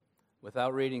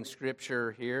Without reading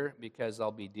Scripture here, because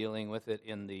I'll be dealing with it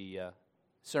in the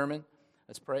sermon,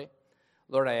 let's pray.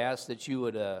 Lord, I ask that you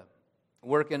would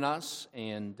work in us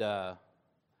and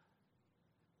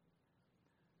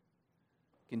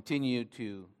continue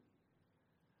to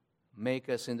make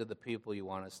us into the people you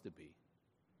want us to be.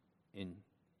 In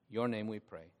your name we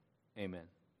pray. Amen.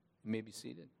 You may be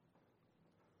seated.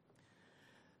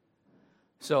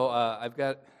 So I've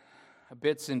got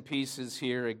bits and pieces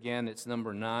here. Again, it's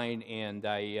number 9, and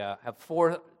I have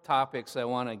 4 topics I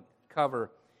want to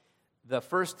cover. The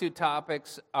first 2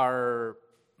 topics are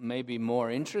maybe more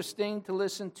interesting to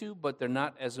listen to, but they're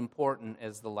not as important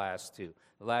as the last 2.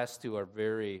 The last 2 are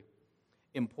very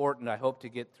important. I hope to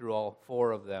get through all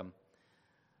 4 of them.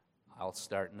 I'll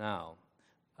start now.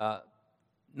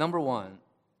 Number 1,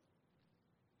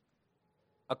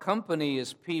 a company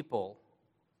is people.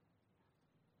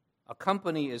 A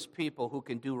company is people who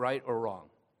can do right or wrong.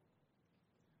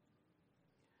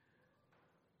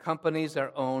 Companies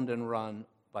are owned and run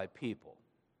by people.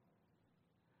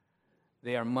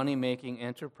 They are money-making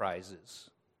enterprises.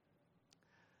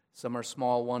 Some are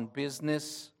small one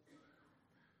business.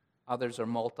 Others are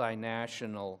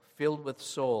multinational, filled with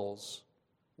souls,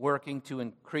 working to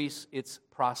increase its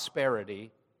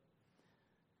prosperity.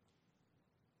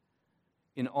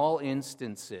 In all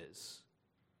instances,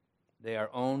 they are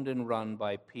owned and run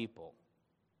by people.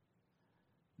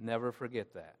 Never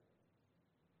forget that.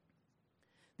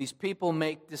 These people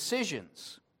make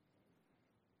decisions.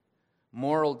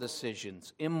 Moral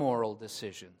decisions, immoral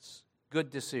decisions, good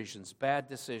decisions, bad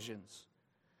decisions,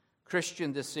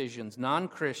 Christian decisions,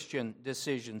 non-Christian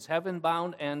decisions,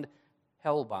 heaven-bound and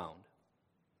hell-bound.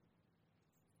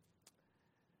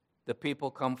 The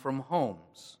people come from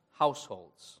homes,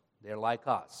 households. They're like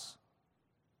us.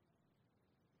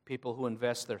 People who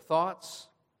invest their thoughts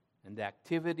and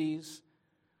activities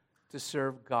to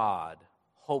serve God,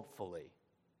 hopefully,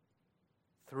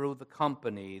 through the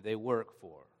company they work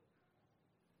for.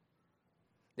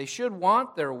 They should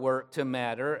want their work to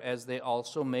matter as they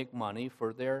also make money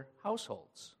for their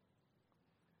households.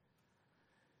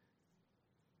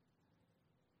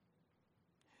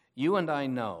 You and I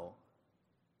know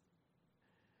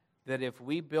that if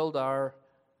we build our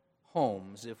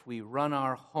homes, if we run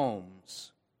our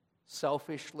homes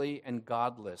selfishly and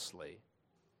godlessly,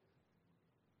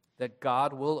 that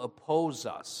God will oppose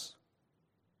us.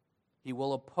 He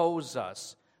will oppose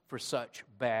us for such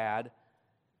bad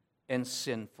and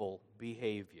sinful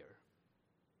behavior.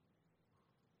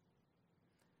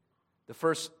 The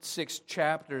first 6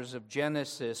 chapters of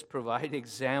Genesis provide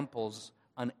examples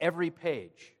on every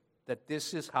page that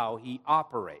this is how he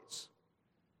operates.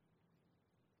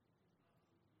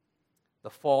 The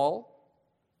fall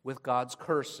with God's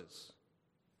curses.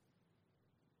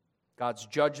 God's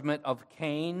judgment of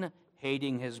Cain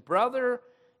hating his brother,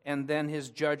 and then his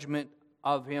judgment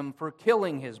of him for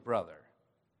killing his brother.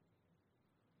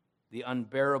 The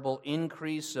unbearable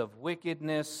increase of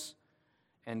wickedness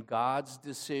and God's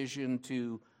decision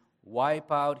to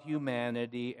wipe out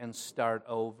humanity and start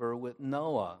over with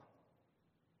Noah.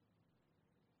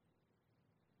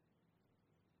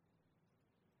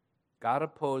 God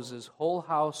opposes whole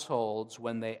households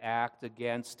when they act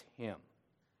against him.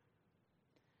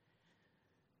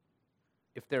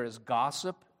 If there is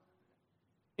gossip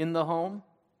in the home,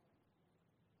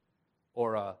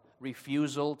 or a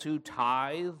refusal to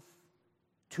tithe,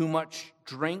 too much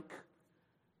drink,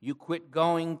 you quit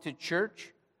going to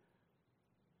church,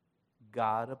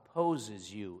 God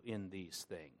opposes you in these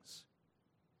things.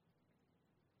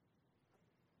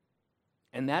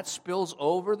 And that spills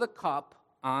over the cup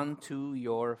onto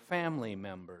your family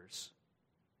members.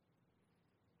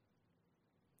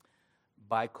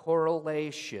 By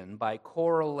correlation,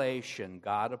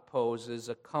 God opposes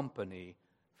a company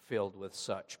filled with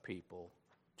such people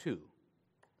too.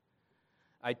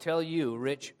 I tell you,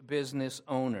 rich business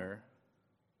owner,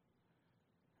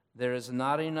 there is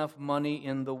not enough money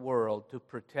in the world to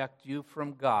protect you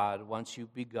from God once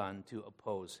you've begun to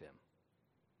oppose him.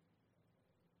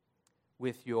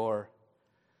 With your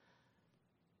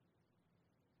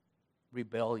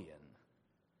rebellion.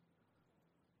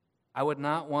 I would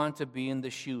not want to be in the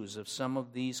shoes of some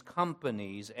of these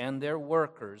companies and their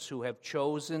workers who have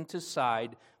chosen to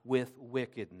side with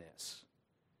wickedness.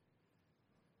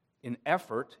 In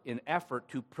effort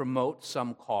to promote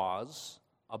some cause,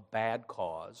 a bad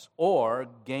cause, or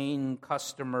gain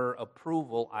customer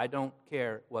approval, I don't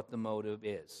care what the motive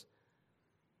is.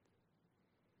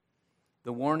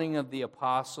 The warning of the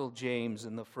Apostle James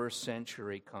in the first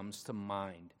century comes to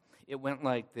mind. It went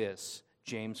like this,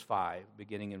 James 5,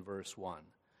 beginning in verse 1.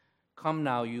 Come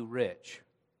now, you rich,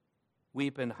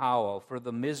 Weep and howl for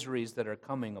the miseries that are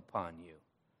coming upon you.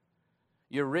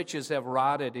 Your riches have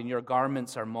rotted, and your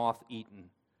garments are moth-eaten.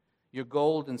 Your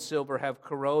gold and silver have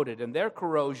corroded, and their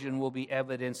corrosion will be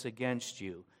evidence against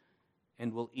you,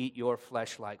 and will eat your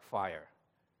flesh like fire.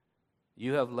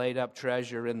 You have laid up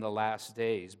treasure in the last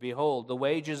days. Behold, the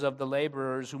wages of the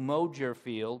laborers who mowed your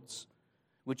fields,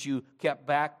 which you kept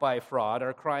back by fraud,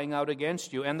 are crying out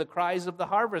against you, and the cries of the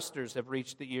harvesters have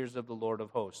reached the ears of the Lord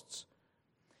of hosts.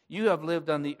 You have lived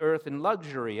on the earth in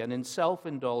luxury and in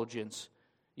self-indulgence.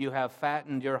 You have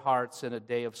fattened your hearts in a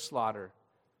day of slaughter.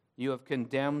 You have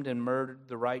condemned and murdered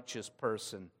the righteous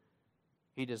person.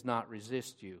 He does not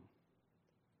resist you.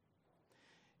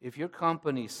 If your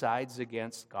company sides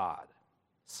against God,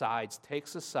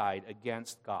 takes a side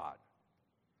against God,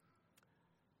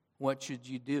 what should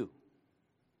you do?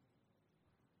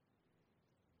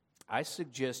 I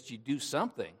suggest you do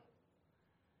something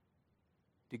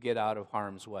to get out of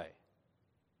harm's way.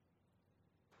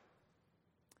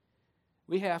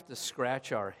 We have to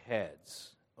scratch our heads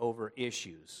over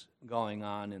issues going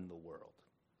on in the world.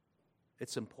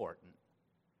 It's important.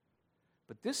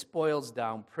 But this boils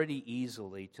down pretty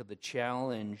easily to the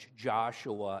challenge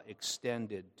Joshua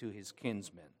extended to his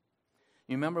kinsmen.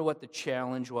 You remember what the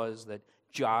challenge was that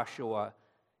Joshua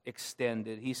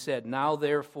extended? He said, "Now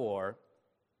therefore,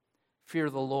 fear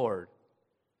the Lord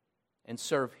and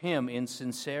serve him in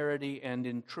sincerity and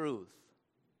in truth.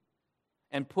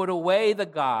 And put away the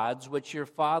gods which your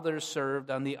fathers served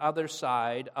on the other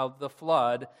side of the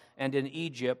flood and in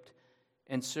Egypt,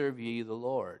 and serve ye the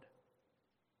Lord.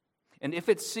 And if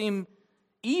it seem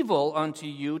evil unto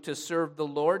you to serve the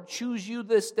Lord, choose you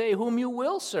this day whom you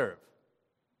will serve,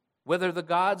 whether the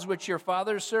gods which your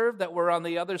fathers served that were on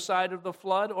the other side of the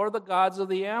flood, or the gods of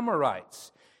the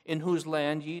Amorites, in whose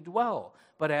land ye dwell.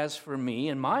 But as for me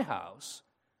and my house,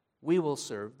 we will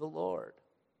serve the Lord."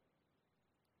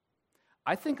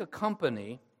 I think a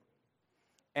company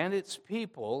and its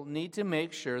people need to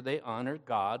make sure they honor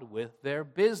God with their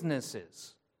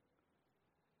businesses.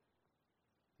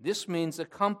 This means a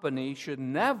company should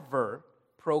never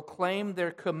proclaim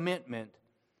their commitment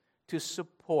to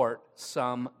support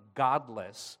some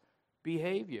godless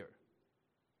behavior.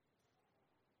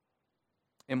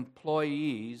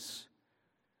 Employees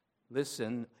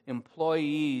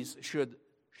should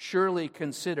surely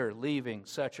consider leaving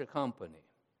such a company,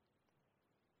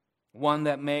 one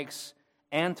that makes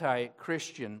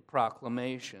anti-Christian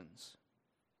proclamations.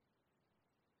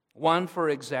 One, for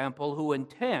example, who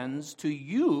intends to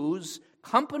use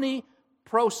company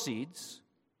proceeds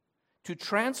to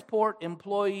transport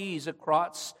employees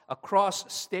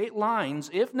across state lines,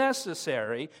 if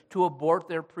necessary, to abort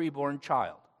their preborn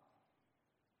child.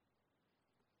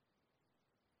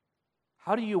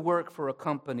 How do you work for a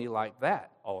company like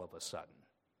that all of a sudden?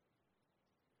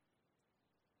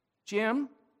 Jim,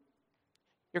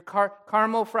 your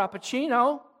caramel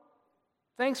frappuccino,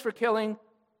 thanks for killing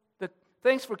the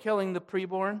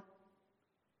preborn.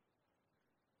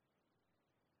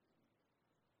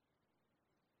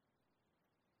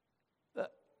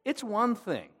 It's one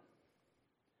thing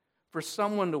for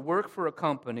someone to work for a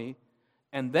company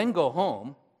and then go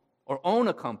home, or own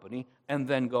a company and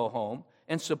then go home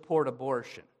and support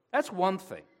abortion. That's one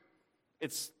thing.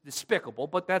 It's despicable,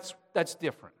 but that's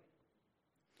different.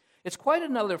 It's quite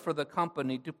another for the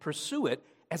company to pursue it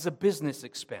as a business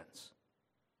expense.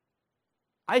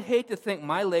 I'd hate to think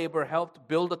my labor helped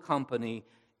build a company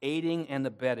aiding and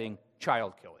abetting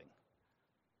child killing.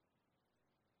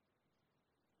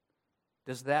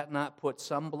 Does that not put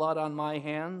some blood on my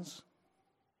hands?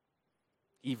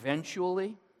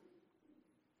 Eventually?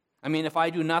 I mean, if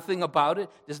I do nothing about it,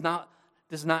 does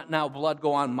not now blood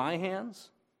go on my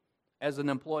hands as an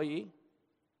employee?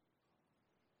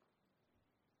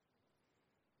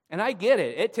 And I get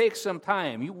it. It takes some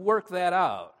time. You work that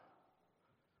out.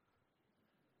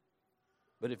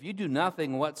 But if you do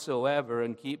nothing whatsoever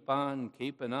and keep on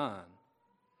keeping on,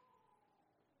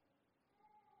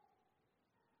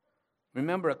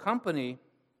 remember, a company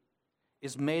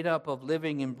is made up of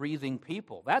living and breathing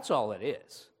people. That's all it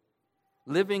is.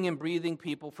 Living and breathing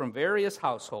people from various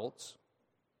households.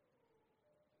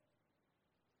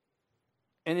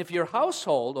 And if your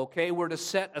household, were to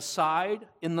set aside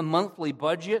in the monthly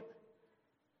budget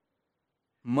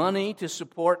money to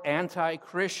support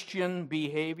anti-Christian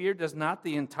behavior, does not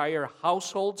the entire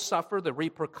household suffer the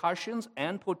repercussions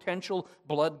and potential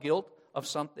blood guilt of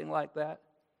something like that?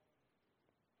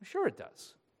 Sure it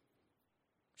does.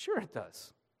 Sure it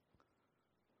does.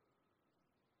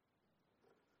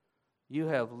 You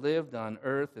have lived on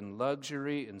earth in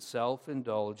luxury and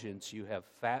self-indulgence. You have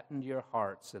fattened your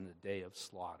hearts in the day of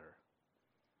slaughter.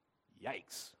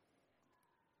 Yikes.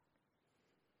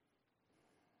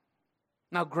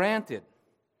 Now, granted,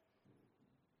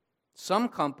 some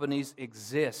companies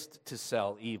exist to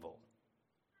sell evil.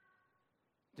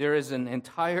 There is an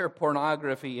entire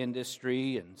pornography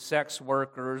industry and sex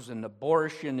workers and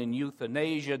abortion and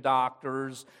euthanasia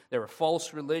doctors. There are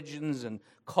false religions and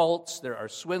cults. There are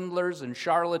swindlers and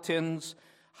charlatans,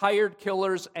 hired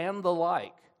killers, and the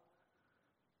like.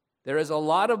 There is a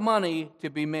lot of money to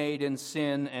be made in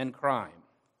sin and crime.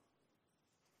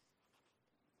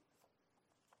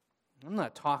 I'm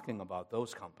not talking about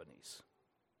those companies.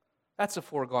 That's a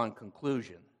foregone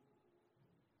conclusion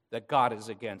that God is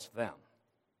against them.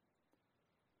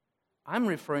 I'm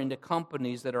referring to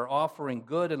companies that are offering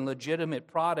good and legitimate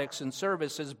products and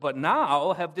services, but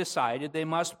now have decided they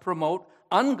must promote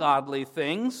ungodly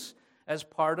things as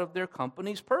part of their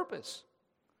company's purpose.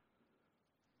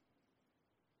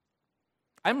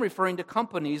 I'm referring to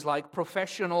companies like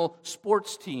professional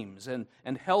sports teams and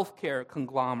healthcare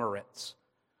conglomerates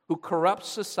who corrupt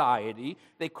society.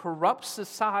 They corrupt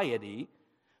society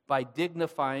by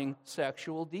dignifying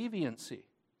sexual deviancy,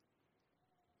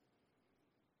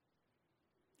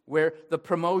 where the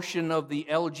promotion of the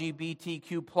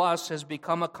LGBTQ plus has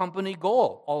become a company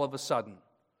goal all of a sudden,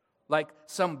 like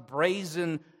some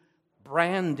brazen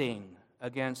branding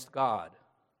against God.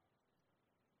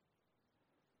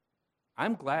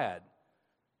 I'm glad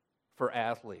for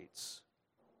athletes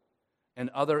and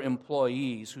other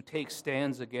employees who take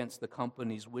stands against the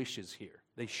company's wishes here.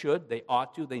 They should, they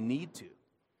ought to, they need to.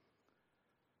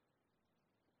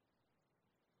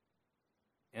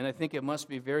 And I think it must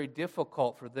be very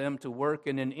difficult for them to work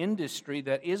in an industry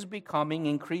that is becoming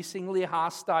increasingly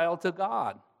hostile to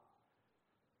God.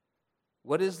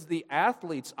 What is the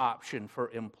athlete's option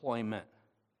for employment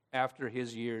after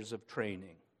his years of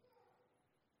training?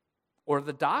 Or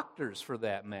the doctor's, for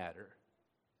that matter?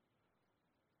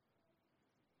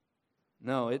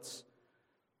 No, it's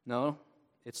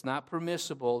not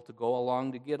permissible to go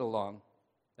along to get along.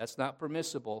 That's not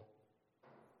permissible.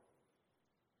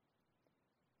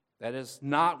 That is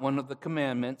not one of the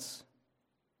commandments.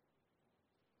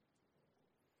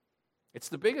 It's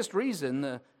the biggest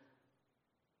reason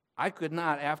I could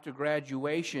not, after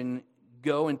graduation,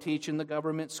 go and teach in the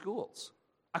government schools.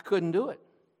 I couldn't do it.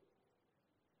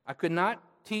 I could not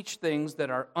teach things that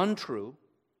are untrue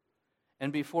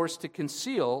and be forced to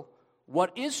conceal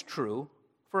what is true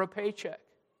for a paycheck.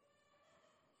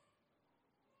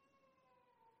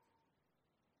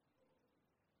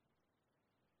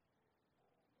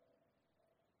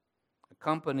 A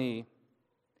company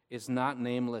is not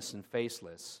nameless and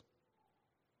faceless,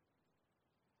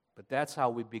 but that's how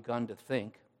we've begun to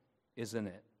think, isn't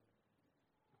it?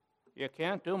 You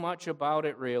can't do much about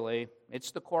it, really.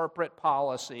 It's the corporate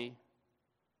policy.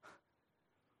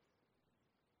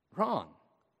 Wrong.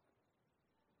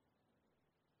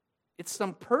 It's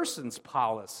some person's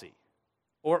policy.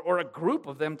 Or a group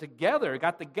of them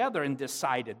got together and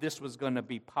decided this was going to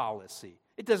be policy.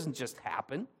 It doesn't just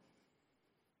happen.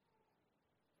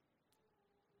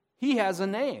 He has a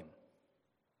name.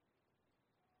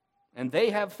 And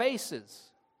they have faces.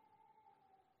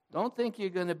 Don't think you're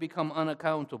going to become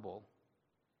unaccountable.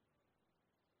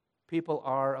 People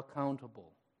are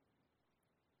accountable.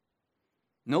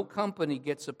 No company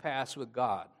gets a pass with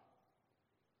God.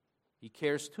 He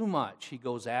cares too much. He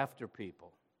goes after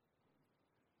people.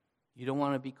 You don't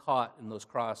want to be caught in those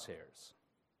crosshairs.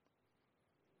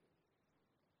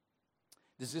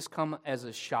 Does this come as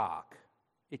a shock?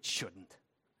 It shouldn't.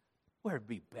 Where have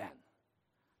we been?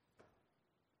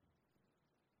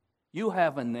 You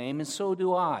have a name, and so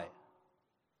do I.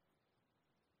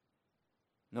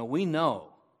 No, we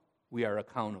know we are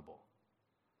accountable.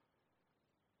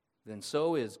 Then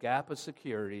so is Gap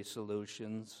Security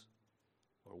Solutions,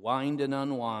 or Wind and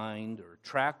Unwind, or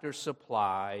Tractor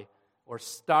Supply, or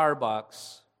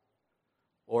Starbucks,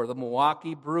 or the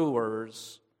Milwaukee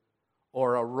Brewers,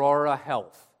 or Aurora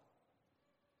Health.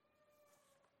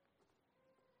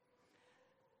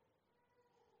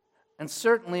 And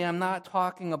certainly I'm not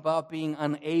talking about being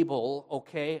unable,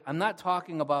 okay? I'm not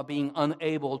talking about being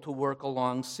unable to work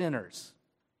along sinners.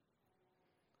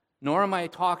 Nor am I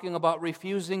talking about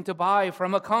refusing to buy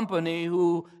from a company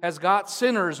who has got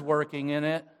sinners working in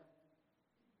it.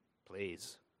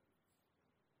 Please.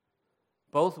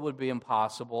 Both would be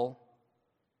impossible.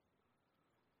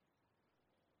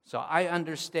 So I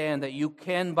understand that you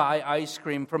can buy ice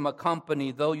cream from a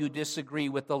company, though you disagree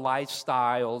with the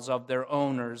lifestyles of their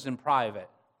owners in private.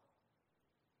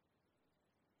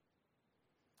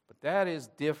 But that is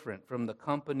different from the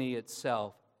company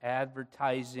itself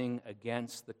advertising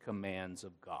against the commands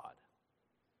of God.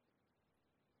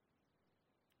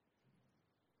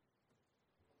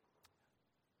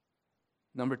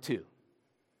 Number 2,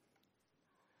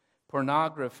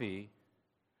 Pornography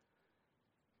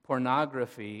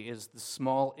is the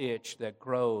small itch that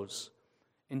grows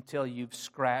until you've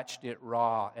scratched it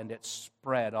raw and it's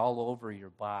spread all over your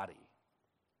body.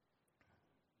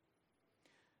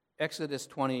 Exodus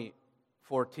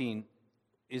 20:14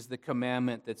 is the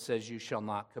commandment that says you shall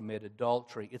not commit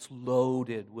adultery. It's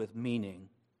loaded with meaning.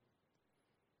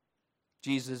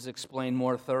 Jesus explained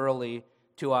more thoroughly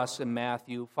to us in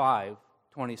Matthew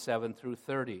 5:27 through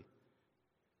 30.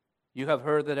 You have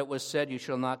heard that it was said, you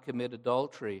shall not commit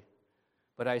adultery.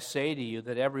 But I say to you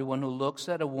that everyone who looks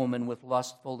at a woman with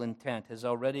lustful intent has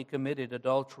already committed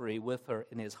adultery with her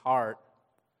in his heart.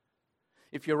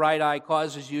 If your right eye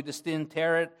causes you to sin,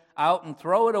 tear it out and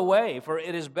throw it away, for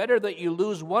it is better that you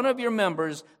lose one of your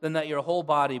members than that your whole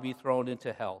body be thrown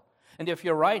into hell. And if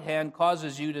your right hand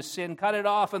causes you to sin, cut it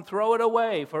off and throw it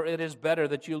away, for it is better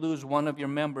that you lose one of your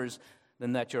members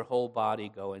than that your whole body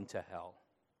go into hell.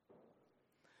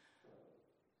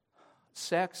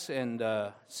 Sex and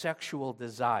sexual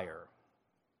desire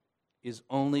is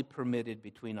only permitted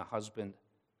between a husband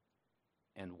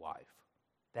and wife.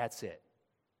 That's it.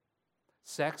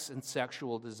 Sex and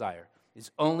sexual desire is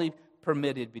only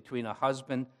permitted between a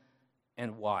husband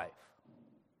and wife.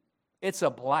 It's a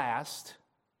blast.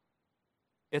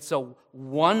 It's a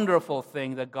wonderful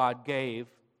thing that God gave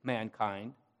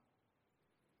mankind.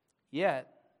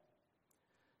 Yet,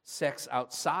 sex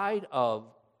outside of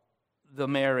the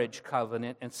marriage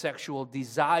covenant and sexual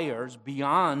desires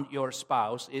beyond your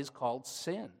spouse is called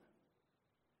sin.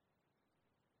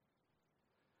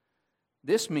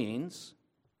 This means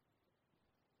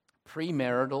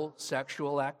premarital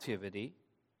sexual activity,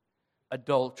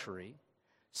 adultery,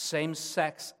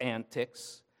 same-sex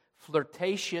antics,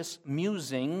 flirtatious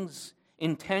musings,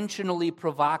 intentionally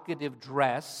provocative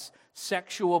dress,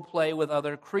 sexual play with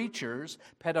other creatures,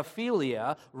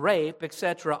 pedophilia, rape,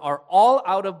 etc., are all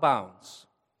out of bounds.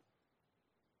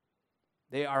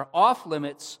 They are off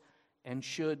limits and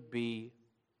should be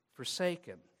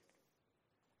forsaken.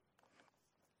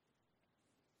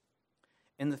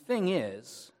 And the thing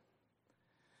is,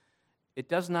 it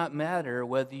does not matter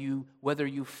whether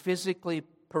you physically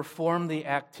perform the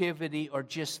activity or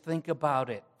just think about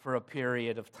it for a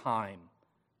period of time.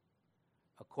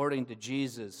 According to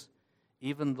Jesus,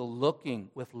 even the looking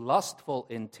with lustful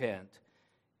intent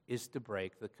is to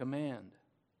break the command.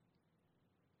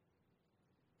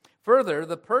 Further,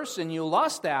 the person you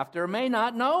lust after may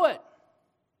not know it.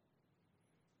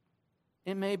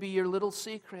 It may be your little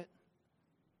secret.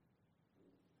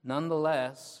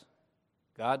 Nonetheless,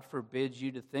 God forbids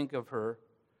you to think of her.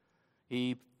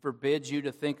 He forbids you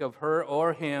to think of her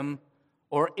or him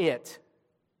or it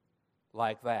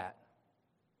like that.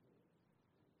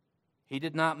 He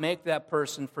did not make that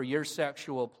person for your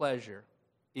sexual pleasure,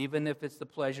 even if it's the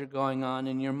pleasure going on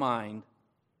in your mind.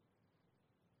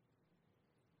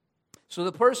 So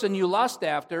the person you lust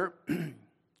after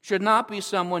should not be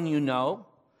someone you know,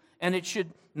 and it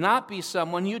should not be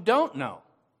someone you don't know.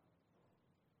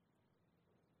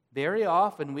 Very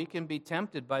often we can be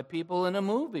tempted by people in a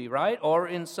movie, right? Or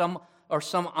some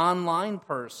online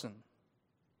person.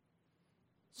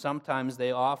 Sometimes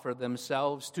they offer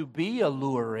themselves to be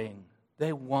alluring.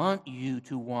 They want you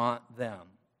to want them.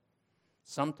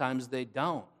 Sometimes they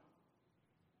don't.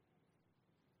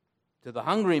 To the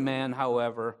hungry man,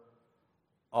 however,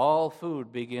 all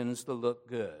food begins to look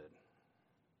good.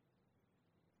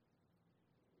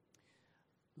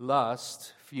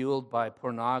 Lust, fueled by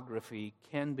pornography,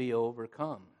 can be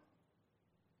overcome.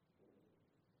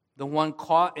 The one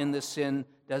caught in the sin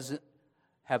doesn't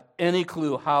have any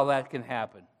clue how that can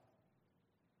happen.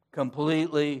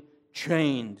 Completely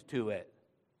chained to it.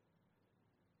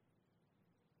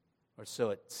 Or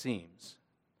so it seems.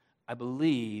 I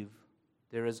believe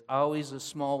there is always a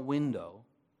small window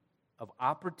of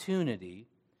opportunity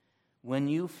when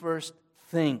you first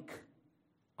think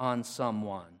on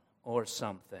someone or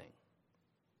something.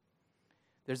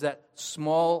 There's that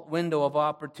small window of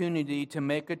opportunity to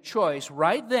make a choice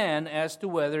right then as to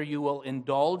whether you will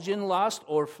indulge in lust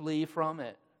or flee from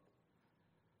it.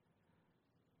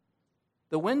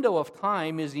 The window of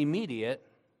time is immediate.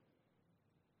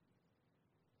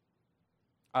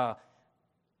 A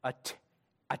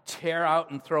tear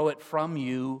out and throw it from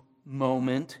you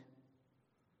moment,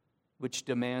 which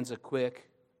demands a quick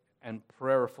and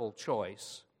prayerful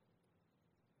choice.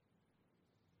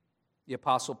 The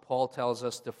Apostle Paul tells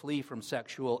us to flee from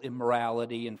sexual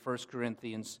immorality in 1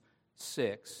 Corinthians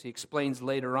 6. He explains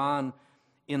later on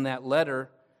in that letter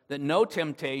that no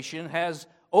temptation has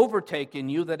overtaken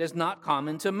you that is not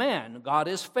common to man. God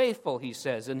is faithful, he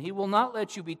says, and he will not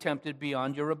let you be tempted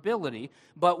beyond your ability.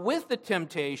 But with the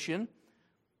temptation,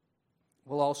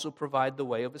 will also provide the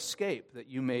way of escape, that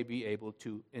you may be able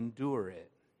to endure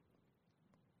it.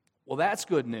 Well, that's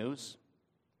good news.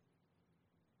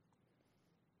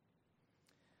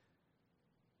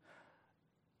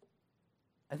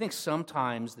 I think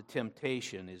sometimes the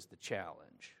temptation is the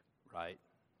challenge, right?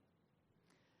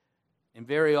 And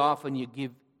very often you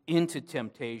give into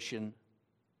temptation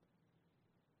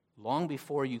long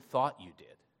before you thought you did.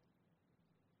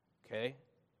 Okay?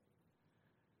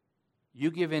 You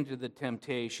give into the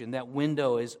temptation, that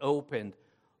window is opened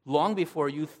long before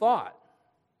you thought.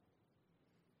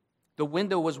 The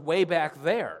window was way back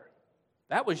there.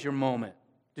 That was your moment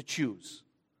to choose.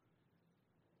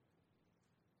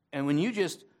 And when you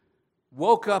just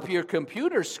woke up your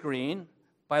computer screen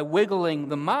by wiggling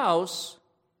the mouse,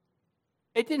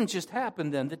 it didn't just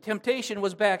happen then. The temptation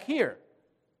was back here.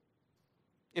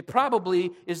 It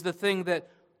probably is the thing that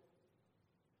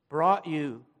brought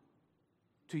you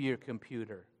to your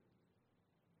computer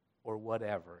or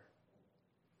whatever.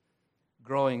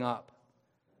 Growing up,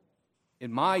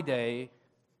 in my day,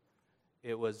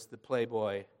 it was the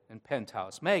Playboy and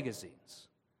Penthouse magazines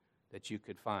that you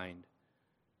could find,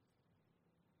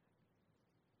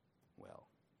 well,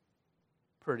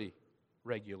 pretty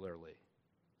regularly,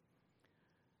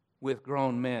 with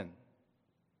grown men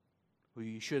who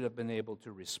you should have been able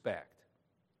to respect.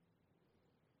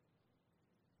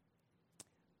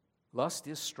 Lust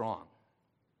is strong,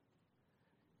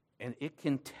 and it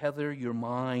can tether your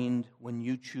mind when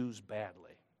you choose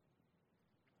badly.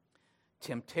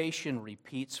 Temptation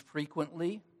repeats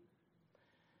frequently,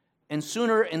 and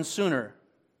sooner,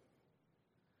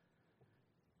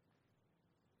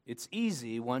 it's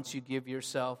easy once you give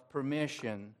yourself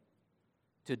permission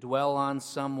to dwell on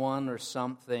someone or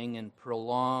something and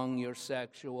prolong your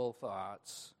sexual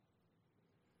thoughts.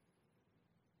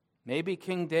 Maybe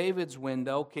King David's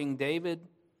window,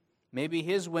 maybe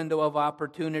his window of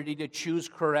opportunity to choose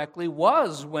correctly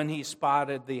was when he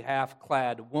spotted the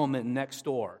half-clad woman next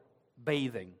door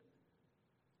bathing.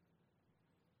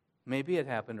 Maybe it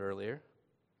happened earlier.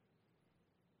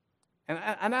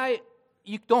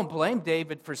 You don't blame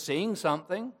David for seeing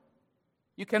something.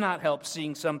 You cannot help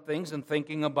seeing some things and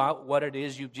thinking about what it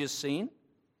is you've just seen.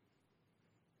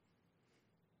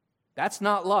 That's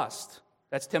not lust.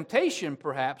 That's temptation,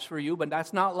 perhaps, for you, but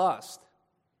that's not lust.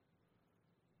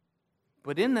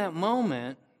 But in that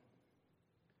moment,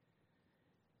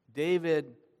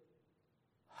 David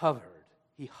hovered.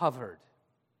 He hovered.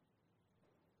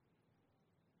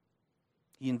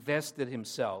 He invested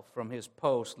himself from his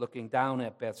post looking down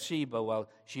at Bathsheba while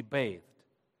she bathed.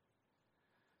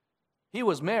 He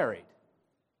was married.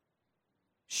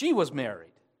 She was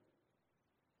married.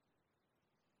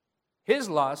 His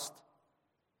lust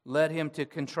led him to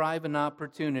contrive an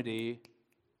opportunity,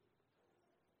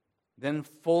 then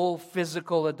full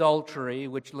physical adultery,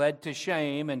 which led to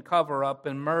shame and cover-up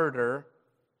and murder.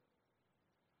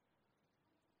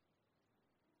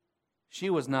 She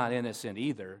was not innocent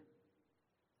either,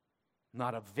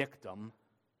 not a victim,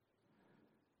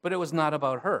 but it was not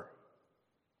about her.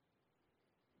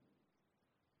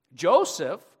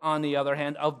 Joseph, on the other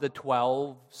hand, of the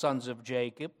 12 sons of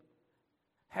Jacob,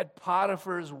 had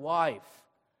Potiphar's wife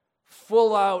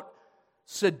full out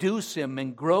seduce him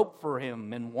and grope for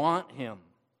him and want him.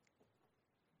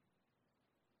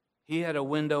 He had a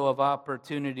window of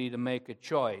opportunity to make a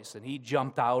choice, and he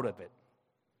jumped out of it.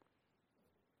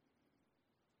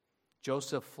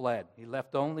 Joseph fled. He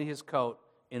left only his coat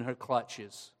in her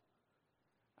clutches.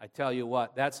 I tell you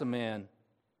what, that's a man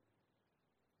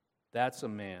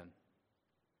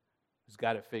who's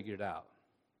got it figured out.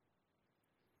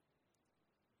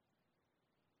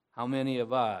 How many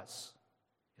of us,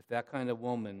 if that kind of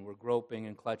woman were groping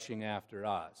and clutching after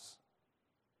us,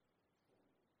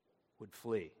 would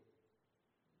flee?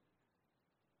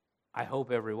 I hope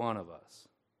every one of us.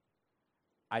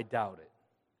 I doubt it.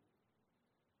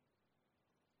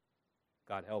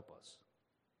 God help us.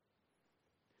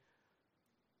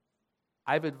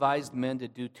 I've advised men to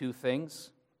do two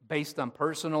things based on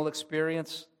personal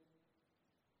experience.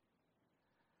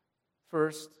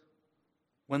 First,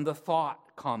 when the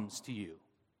thought comes to you,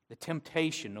 the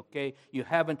temptation, okay? You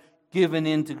haven't given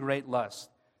in to great lust.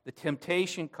 The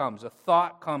temptation comes, a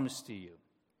thought comes to you.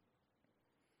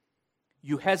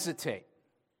 You hesitate.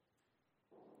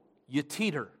 You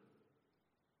teeter.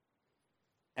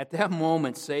 At that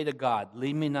moment, say to God,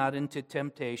 lead me not into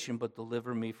temptation, but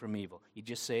deliver me from evil. You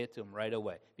just say it to him right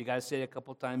away. If you got to say it a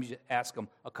couple times, you ask him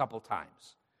a couple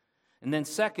times. And then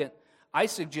second, I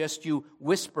suggest you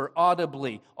whisper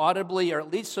audibly, or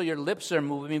at least so your lips are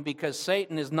moving, because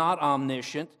Satan is not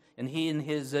omniscient, and he and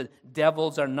his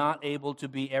devils are not able to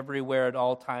be everywhere at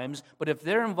all times. But if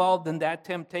they're involved in that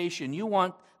temptation, you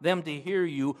want them to hear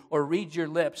you or read your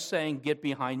lips saying, "Get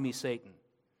behind me, Satan."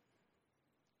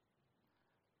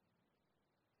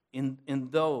 In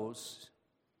those,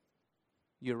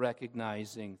 you're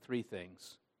recognizing three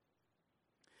things.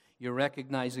 You're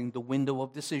recognizing the window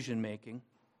of decision making,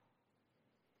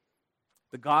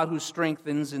 the God who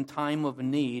strengthens in time of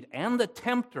need, and the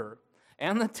tempter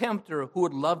who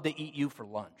would love to eat you for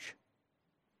lunch.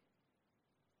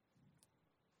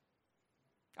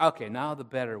 Okay, now the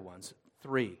better ones.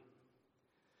 3.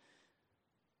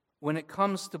 When it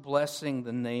comes to blessing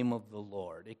the name of the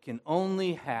Lord, it can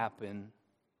only happen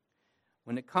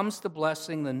when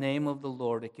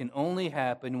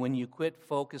you quit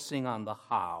focusing on the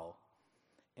how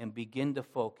and begin to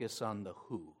focus on the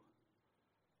who.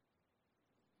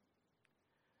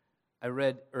 I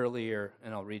read earlier,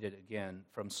 and I'll read it again,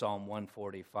 from Psalm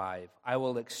 145. I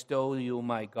will extol you,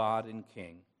 my God and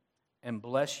King, and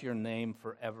bless your name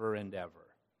forever and ever.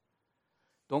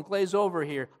 Don't glaze over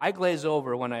here. I glaze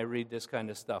over when I read this kind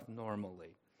of stuff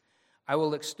normally. I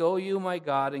will extol you, my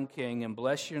God and King, and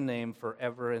bless your name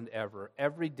forever and ever.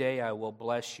 Every day I will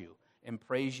bless you and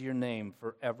praise your name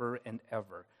forever and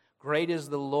ever. Great is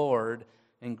the Lord,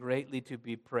 and greatly to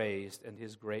be praised, and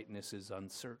his greatness is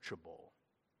unsearchable.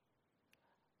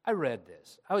 I read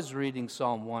this. I was reading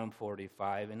Psalm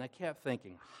 145, and I kept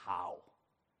thinking, how?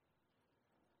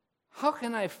 How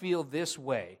can I feel this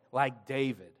way, like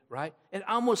David, right? It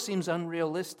almost seems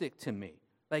unrealistic to me,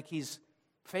 like he's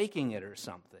faking it or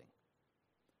something.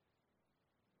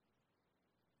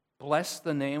 Bless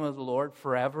the name of the Lord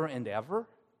forever and ever,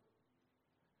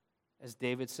 as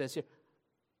David says here.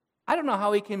 I don't know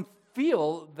how he can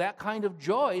feel that kind of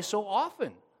joy so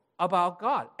often about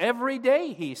God. Every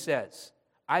day, he says,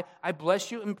 I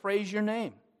bless you and praise your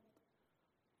name.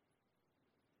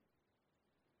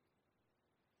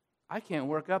 I can't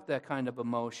work up that kind of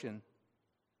emotion.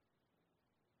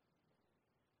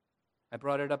 I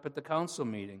brought it up at the council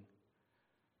meeting.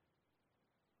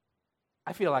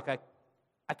 I feel like I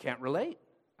can't relate,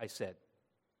 I said.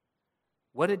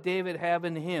 What did David have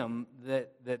in him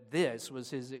that this was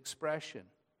his expression?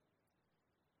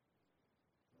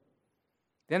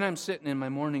 Then I'm sitting in my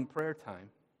morning prayer time,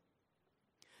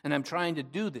 and I'm trying to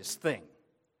do this thing,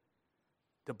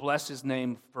 to bless his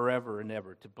name forever and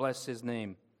ever, to bless his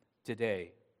name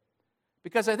today.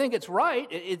 Because I think it's right.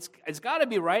 It's got to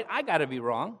be right. I got to be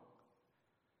wrong.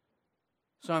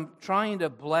 So I'm trying to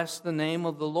bless the name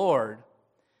of the Lord.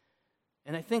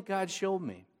 And I think God showed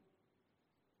me.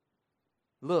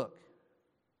 Look,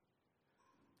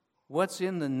 what's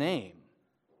in the name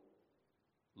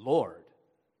Lord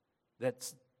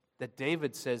that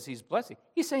David says he's blessing?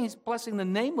 He's saying he's blessing the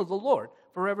name of the Lord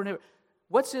forever and ever.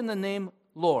 What's in the name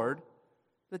Lord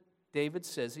that David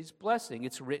says he's blessing?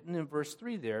 It's written in verse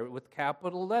 3 there with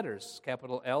capital letters.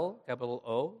 Capital L, capital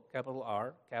O, capital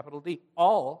R, capital D.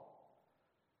 All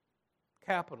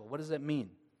capital. What does that mean?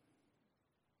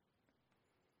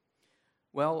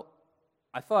 Well,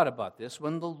 I thought about this.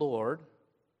 When the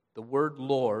word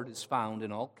Lord is found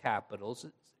in all capitals,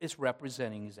 it's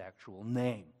representing his actual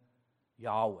name,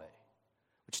 Yahweh,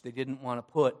 which they didn't want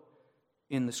to put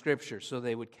in the Scripture, so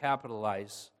they would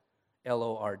capitalize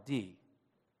Lord.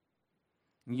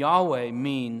 Yahweh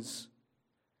means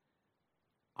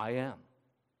I am.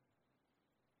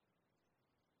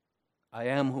 I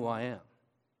am who I am.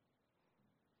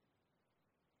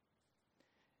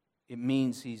 It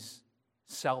means he's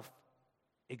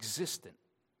self-existent,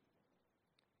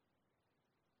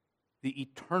 the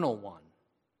eternal one.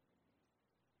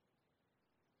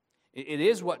 It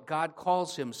is what God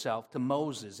calls himself to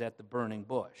Moses at the burning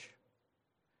bush,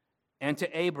 and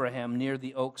to Abraham near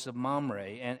the oaks of Mamre,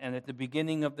 and at the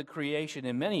beginning of the creation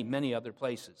in many, many other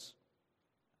places.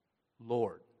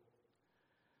 Lord.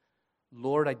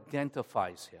 Lord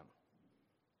identifies him.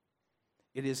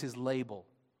 It is his label.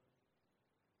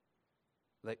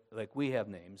 Like we have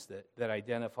names that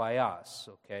identify us,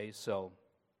 okay? So,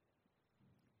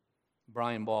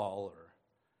 Brian Ball or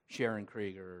Sharon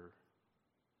Krieger or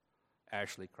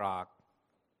Ashley Kroc.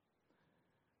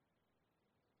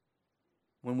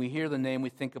 When we hear the name, we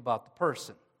think about the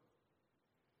person.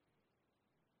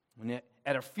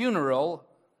 At a funeral,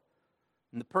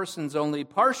 and the person's only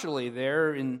partially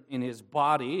there in his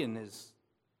body, and his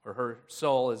or her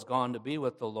soul has gone to be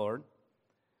with the Lord,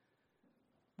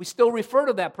 we still refer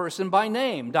to that person by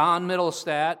name, Don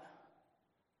Middlestat.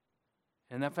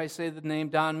 And if I say the name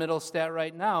Don Middlestat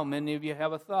right now, many of you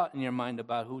have a thought in your mind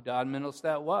about who Don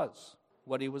Middlestat was,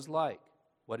 what he was like,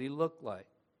 what he looked like.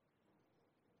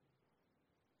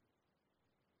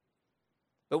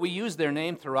 But we use their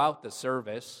name throughout the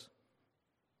service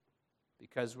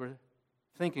because we're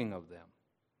thinking of them.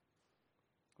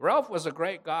 Ralph was a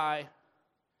great guy.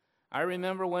 I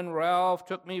remember when Ralph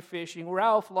took me fishing.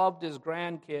 Ralph loved his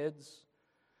grandkids,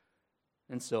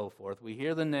 and so forth. We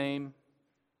hear the name,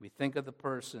 we think of the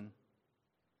person.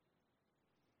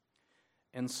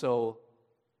 And so,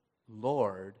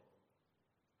 Lord,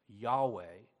 Yahweh,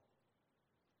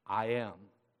 I am,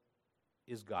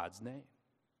 is God's name.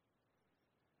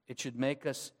 It should make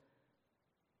us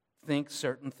think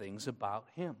certain things about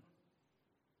Him.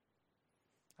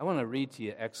 I want to read to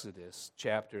you Exodus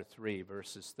chapter 3,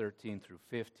 verses 13 through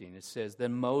 15. It says,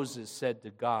 Then Moses said to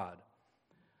God,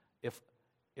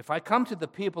 If I come to the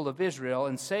people of Israel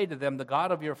and say to them, The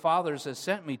God of your fathers has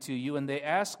sent me to you, and they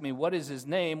ask me, What is His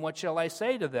name? What shall I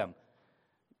say to them?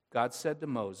 God said to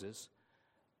Moses,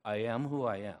 I am who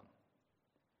I am.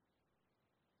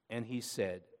 And He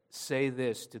said, Say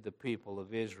this to the people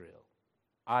of Israel,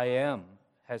 I am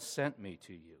has sent me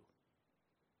to you.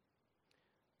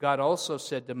 God also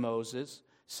said to Moses,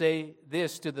 Say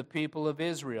this to the people of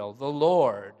Israel, the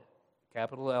Lord,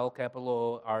 capital L, capital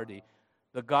O, R-D,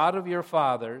 the God of your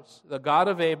fathers, the God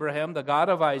of Abraham, the God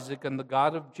of Isaac, and the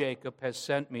God of Jacob has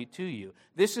sent me to you.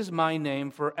 This is my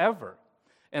name forever,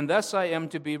 and thus I am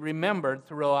to be remembered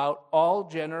throughout all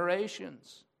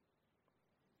generations.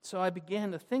 So I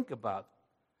began to think about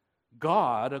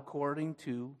God according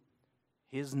to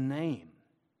His name.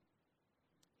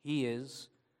 He is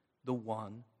the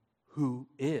one who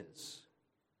is.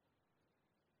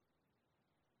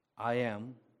 I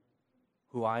am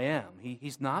who I am. He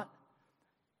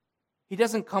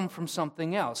doesn't come from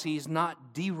something else. He's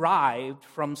not derived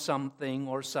from something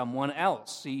or someone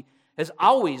else. He has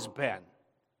always been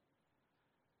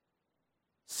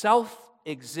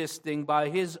self-existing by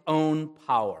His own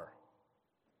power.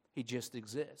 He just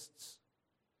exists.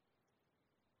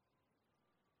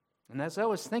 And as I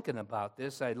was thinking about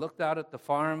this, I looked out at the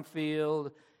farm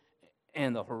field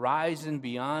and the horizon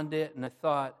beyond it, and I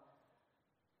thought,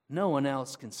 no one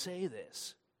else can say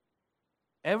this.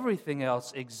 Everything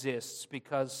else exists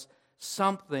because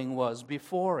something was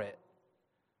before it.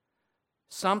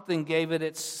 Something gave it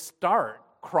its start.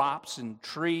 Crops and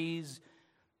trees,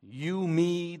 you,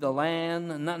 me, the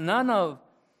land.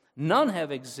 None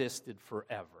have existed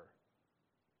forever.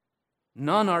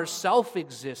 None are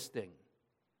self-existing.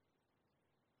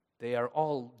 They are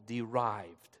all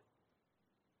derived.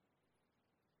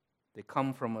 They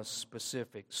come from a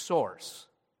specific source.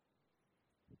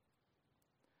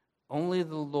 Only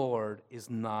the Lord is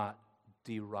not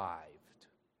derived.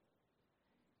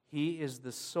 He is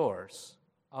the source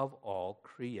of all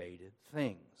created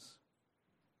things.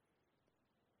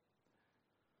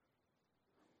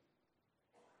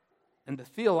 And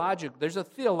there's a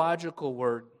theological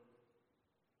word,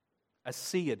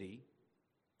 aseity,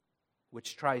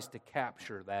 which tries to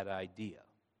capture that idea.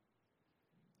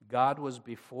 God was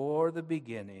before the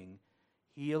beginning.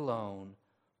 He alone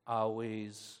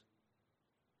always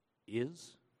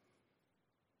is.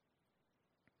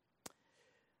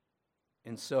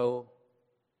 And so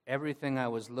everything I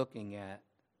was looking at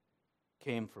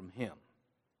came from Him.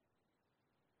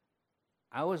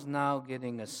 I was now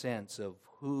getting a sense of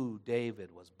who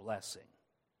David was blessing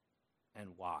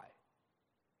and why.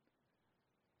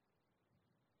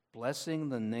 Blessing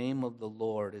the name of the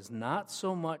Lord is not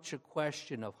so much a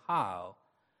question of how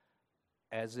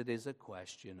as it is a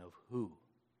question of who.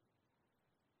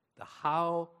 The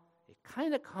how, it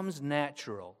kind of comes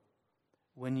natural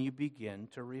when you begin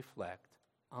to reflect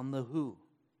on the who.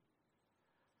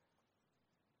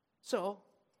 So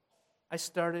I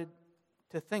started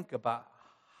to think about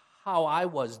how I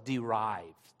was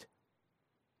derived.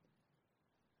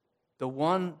 The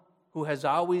one who has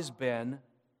always been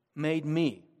made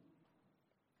me.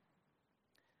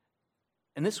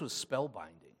 And this was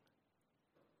spellbinding.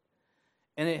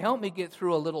 And it helped me get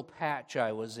through a little patch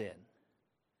I was in.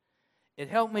 It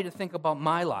helped me to think about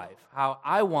my life, how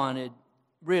I wanted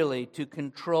really to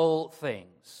control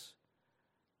things.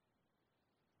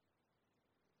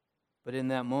 But in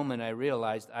that moment, I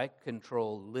realized I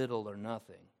control little or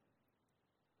nothing.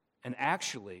 And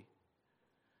actually,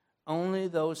 only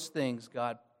those things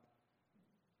God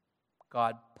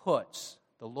puts,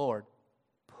 the Lord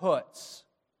puts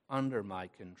under my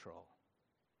control.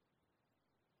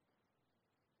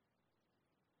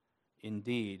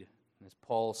 Indeed, as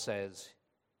Paul says,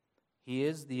 He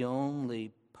is the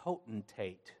only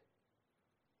potentate.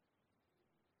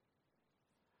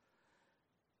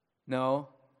 No,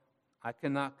 I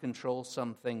cannot control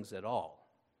some things at all,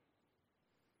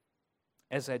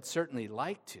 as I'd certainly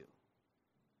like to.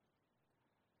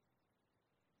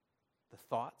 The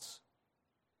thoughts,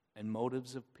 and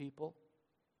motives of people.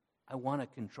 I want to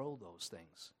control those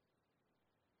things.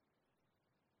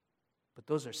 But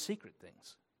those are secret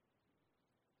things.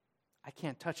 I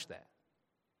can't touch that.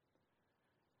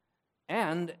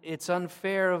 And it's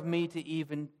unfair of me to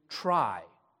even try,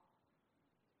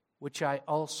 which I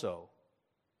also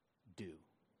do.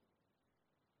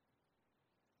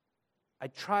 I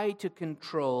try to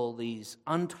control these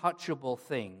untouchable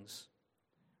things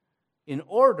in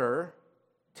order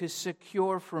to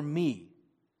secure for me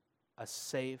a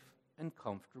safe and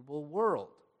comfortable world.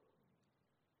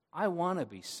 I want to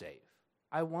be safe.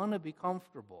 I want to be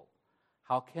comfortable.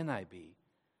 How can I be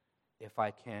if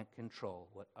I can't control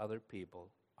what other people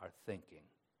are thinking?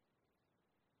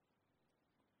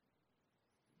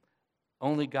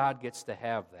 Only God gets to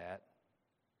have that.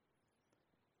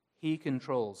 He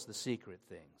controls the secret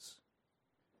things.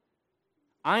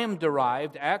 I am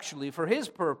derived actually for His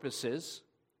purposes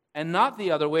and not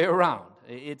the other way around.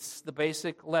 It's the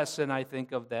basic lesson, I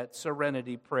think, of that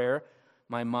serenity prayer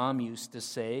my mom used to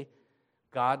say.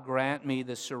 God grant me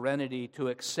the serenity to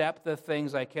accept the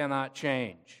things I cannot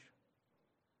change.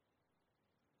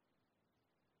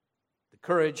 The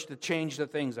courage to change the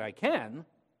things I can,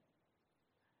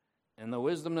 and the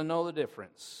wisdom to know the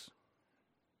difference.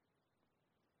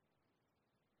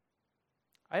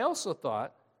 I also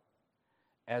thought,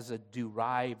 as a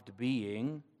derived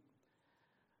being,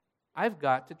 I've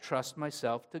got to trust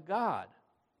myself to God,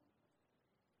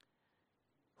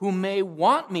 who may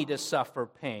want me to suffer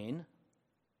pain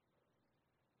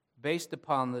based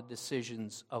upon the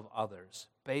decisions of others,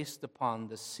 based upon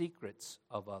the secrets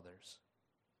of others.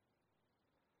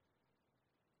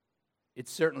 It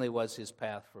certainly was his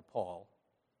path for Paul.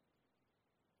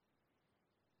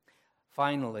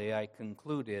 Finally, I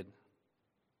concluded,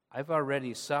 I've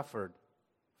already suffered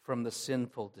from the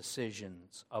sinful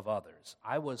decisions of others.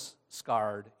 I was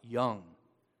scarred young.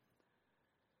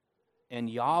 And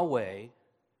Yahweh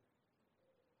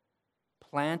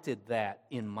planted that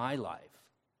in my life.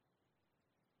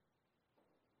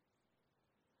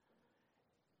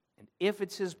 And if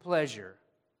it's His pleasure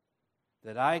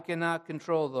that I cannot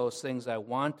control those things I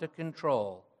want to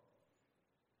control,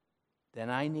 then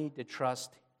I need to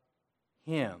trust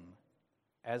Him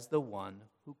as the one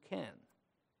who can.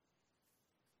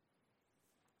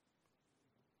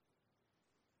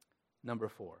 Number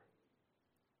 4.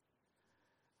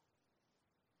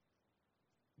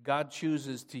 God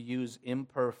chooses to use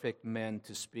imperfect men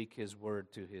to speak His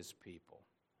word to His people.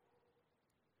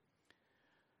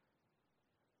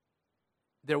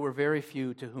 There were very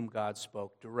few to whom God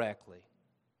spoke directly.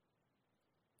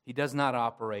 He does not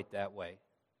operate that way,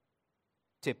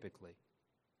 typically.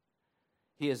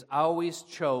 He has always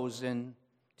chosen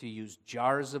to use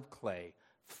jars of clay,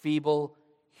 feeble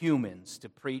humans, to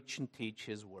preach and teach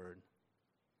His word.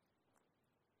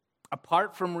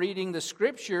 Apart from reading the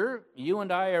Scripture, you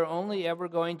and I are only ever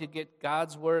going to get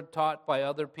God's word taught by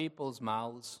other people's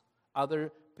mouths.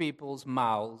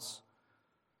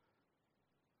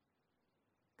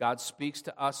 God speaks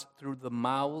to us through the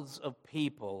mouths of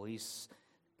people.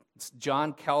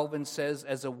 John Calvin says,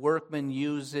 as a workman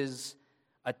uses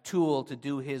a tool to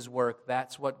do his work,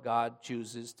 that's what God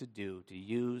chooses to do, to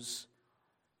use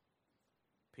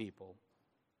people.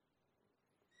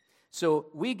 So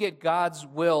we get God's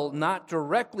will not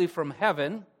directly from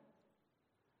heaven,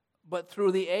 but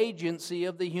through the agency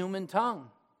of the human tongue.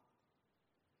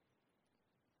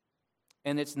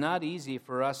 And it's not easy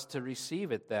for us to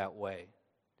receive it that way.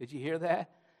 Did you hear that?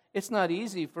 It's not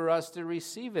easy for us to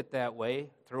receive it that way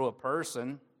through a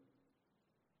person.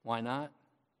 Why not?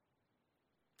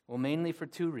 Well, mainly for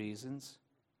 2 reasons.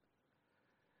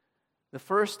 The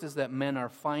first is that men are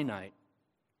finite.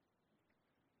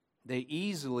 They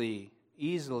easily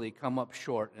come up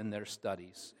short in their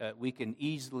studies. We can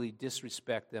easily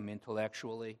disrespect them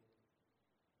intellectually.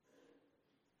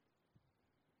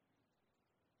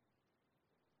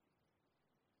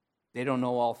 They don't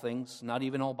know all things, not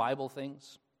even all Bible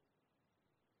things.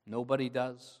 Nobody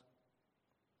does.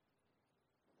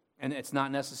 And it's not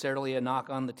necessarily a knock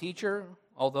on the teacher,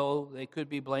 although they could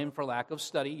be blamed for lack of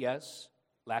study, yes.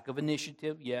 Lack of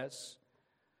initiative, yes.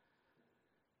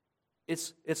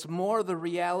 It's more the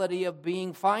reality of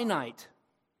being finite.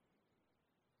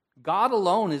 God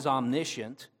alone is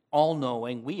omniscient,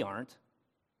 all-knowing. We aren't.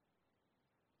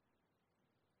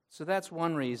 So that's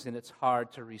one reason it's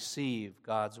hard to receive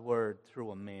God's word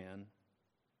through a man.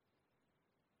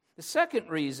 The second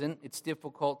reason it's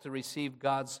difficult to receive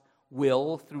God's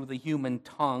will through the human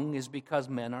tongue is because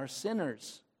men are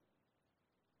sinners.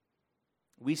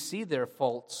 We see their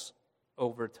faults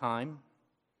over time.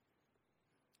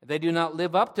 They do not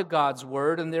live up to God's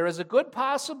word, and there is a good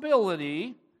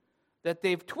possibility that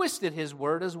they've twisted His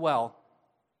word as well.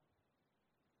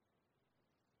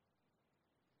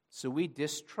 So we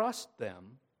distrust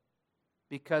them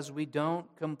because we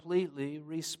don't completely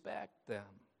respect them.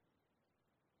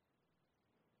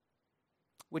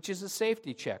 Which is a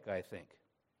safety check, I think.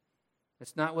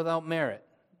 It's not without merit,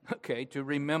 okay, to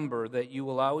remember that you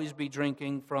will always be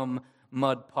drinking from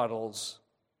mud puddles.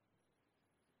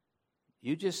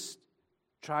 You just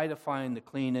try to find the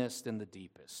cleanest and the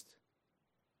deepest.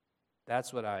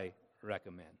 That's what I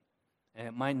recommend. And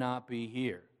it might not be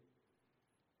here.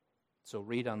 So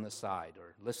read on the side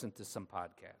or listen to some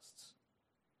podcasts.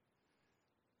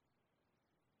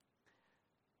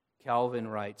 Calvin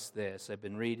writes this. I've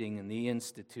been reading in the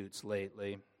Institutes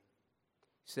lately. He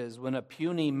says, when a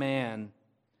puny man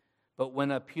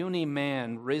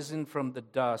risen from the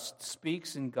dust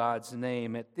speaks in God's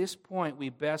name, at this point we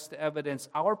best evidence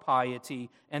our piety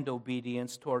and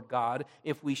obedience toward God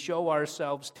if we show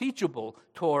ourselves teachable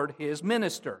toward His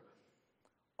minister,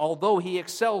 although he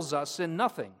excels us in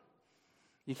nothing.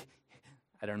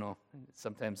 I don't know,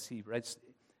 sometimes he writes,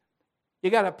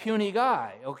 you got a puny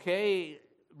guy, okay,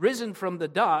 risen from the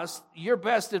dust. Your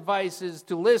best advice is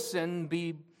to listen,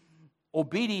 be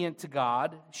obedient to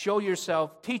God, show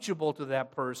yourself teachable to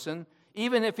that person,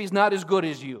 even if he's not as good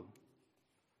as you.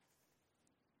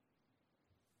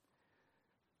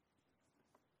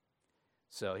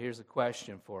 So here's a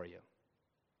question for you.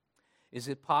 Is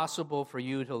it possible for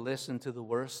you to listen to the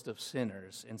worst of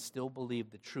sinners and still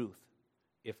believe the truth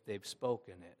if they've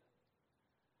spoken it?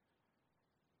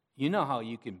 You know how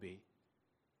you can be.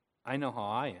 I know how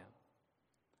I am.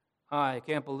 I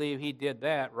can't believe he did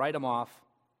that. Write him off.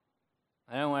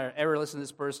 I don't want to ever listen to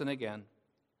this person again.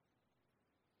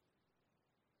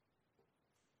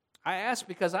 I ask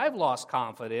because I've lost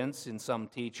confidence in some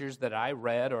teachers that I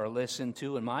read or listened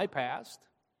to in my past.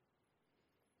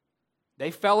 They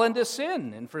fell into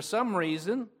sin, and for some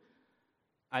reason,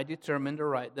 I determined to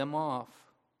write them off,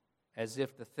 as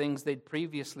if the things they'd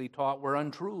previously taught were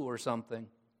untrue or something.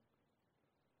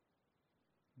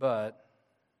 But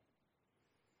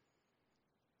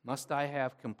must I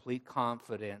have complete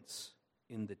confidence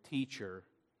in the teacher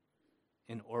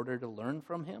in order to learn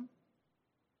from him?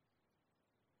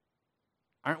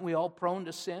 Aren't we all prone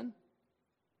to sin?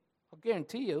 I'll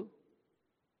guarantee you.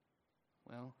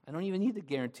 Well, I don't even need to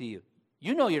guarantee you.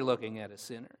 You know you're looking at a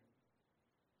sinner.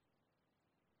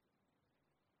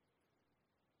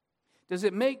 Does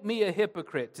it make me a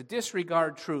hypocrite to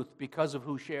disregard truth because of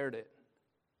who shared it?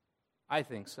 I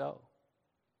think so,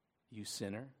 you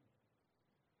sinner.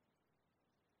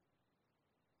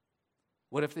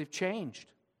 What if they've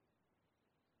changed?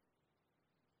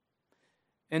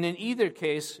 And in either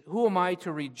case, who am I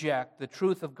to reject the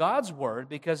truth of God's word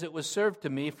because it was served to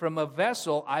me from a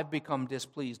vessel I've become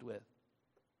displeased with?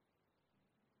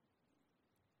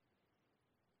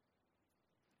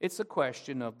 It's a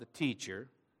question of the teacher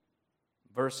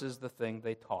versus the thing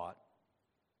they taught.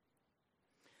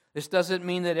 This doesn't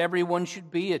mean that everyone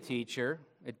should be a teacher.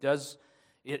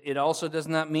 It also does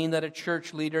not mean that a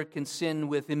church leader can sin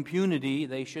with impunity.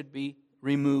 They should be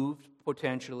removed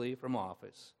potentially from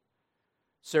office.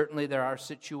 Certainly there are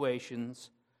situations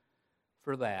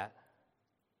for that.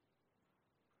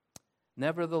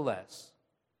 Nevertheless,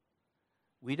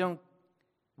 we don't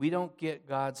get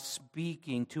God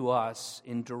speaking to us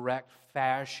in direct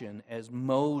fashion as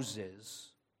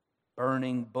Moses,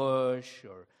 burning bush,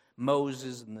 or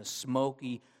Moses in the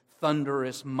smoky,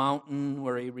 thunderous mountain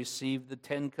where he received the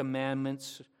 10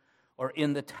 Commandments, or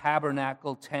in the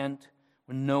tabernacle tent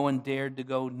when no one dared to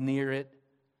go near it.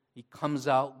 He comes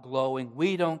out glowing.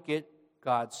 We don't get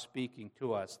God speaking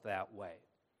to us that way.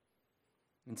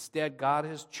 Instead, God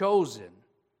has chosen,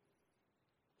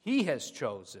 He has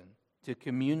chosen to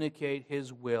communicate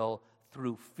His will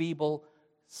through feeble,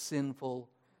 sinful,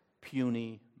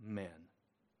 puny men.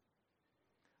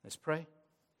 Let's pray.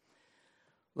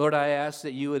 Lord, I ask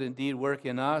that you would indeed work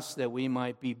in us, that we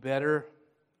might be better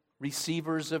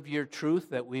receivers of your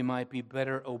truth, that we might be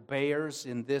better obeyers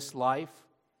in this life,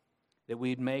 that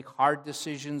we'd make hard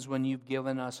decisions when you've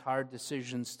given us hard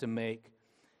decisions to make,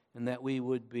 and that we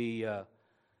would be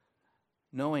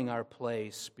knowing our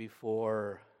place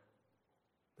before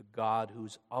the God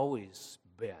who's always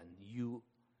been. You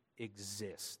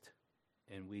exist,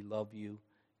 and we love you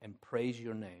and praise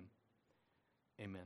your name. Amen.